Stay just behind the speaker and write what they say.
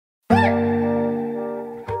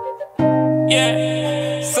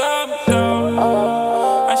Yeah, some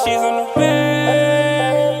though, and she's on the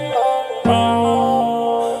way.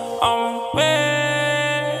 I'm on the way.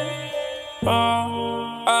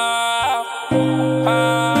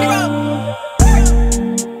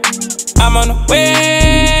 I'm on the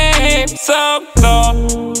way. Some though,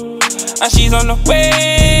 and she's on the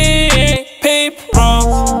way. Paper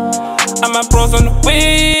rolls, and my bros on the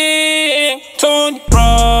way. Tony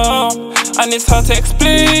bro, and it's hard to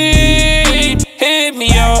explain. Hit me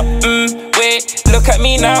up, wait, look at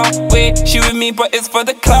me now. Wait, she with me, but it's for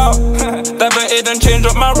the clout. Diverted and change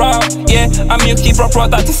up my route. Yeah, I'm UNIQO, brought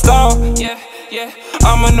that to style. Yeah, yeah,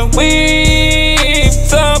 I'm on the wave.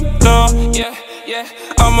 Some no, yeah, yeah,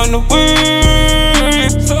 I'm on the wave.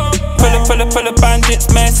 Full of bandits,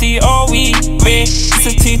 messy, all we wait. It's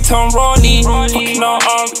a two-tone rollie. Fucking on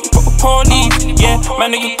police. Yeah, my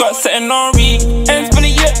nigga got setting on re. Ends for the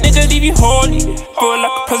year, nigga, leave you holy. Feel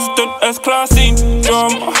like a president as classy.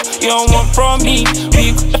 Drama, you don't want from me.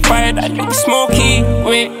 We got the fire that nigga smoky.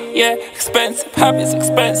 Wait, yeah, expensive habits,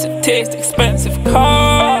 expensive taste, expensive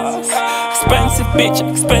cars. Expensive bitch,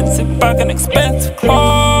 expensive bag and expensive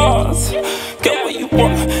clothes. Get what you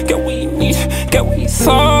want, get what you need, get what you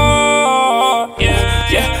saw.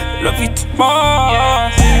 Yeah, love you too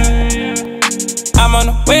much. I'm on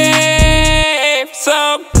the wave,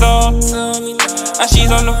 some though, and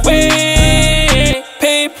she's on the way.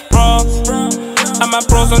 Paper rolls, and my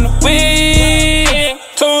bros on the way.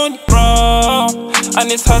 Tony bro,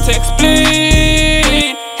 and it's hard to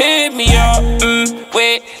explain. Hit me up,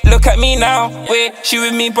 wait, look at me now. Wait, she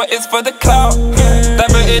with me, but it's for the clout.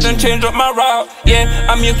 Diverted and change up my route. Yeah,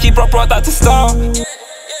 I'm UNIQO, brought that to style.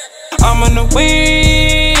 I'm on the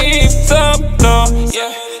wave, some no,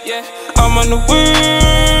 yeah, yeah, I'm on the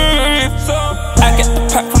wave. I get the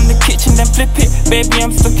pack from the kitchen, then flip it. Baby,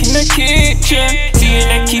 I'm stuck in the kitchen. See you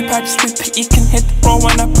that keep, I just flip it. You can hit the roll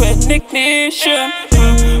when I put an ignition.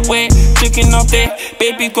 Wait, chicken up there,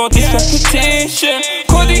 baby, got this reputation.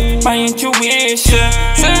 Call it my intuition.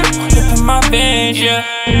 Flip in my vision.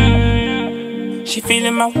 She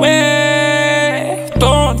feeling my way,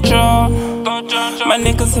 don't jump. My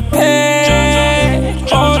niggas are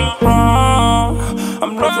paid, all wrong.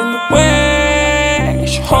 I'm loving the way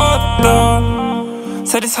she hold on.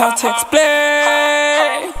 Said it's hard to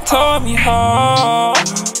explain, told me how.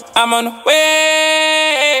 I'm on the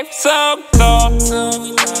wave, some though,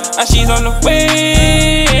 and she's on the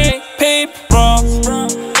way. Paper rolls,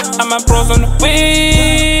 and my bros on the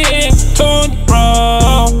way. Tony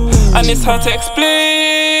bro, and it's hard to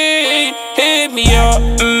explain. Hit me up,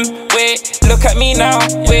 wait, look at me now.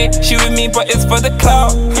 Wait, she with me, but it's for the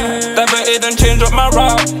clout. Diverted and change up my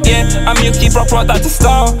route. Yeah, I'm UNIQO, brought that to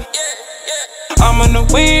style. I'm on the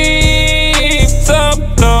wave, some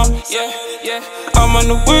no, yeah, yeah, I'm on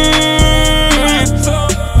the wave.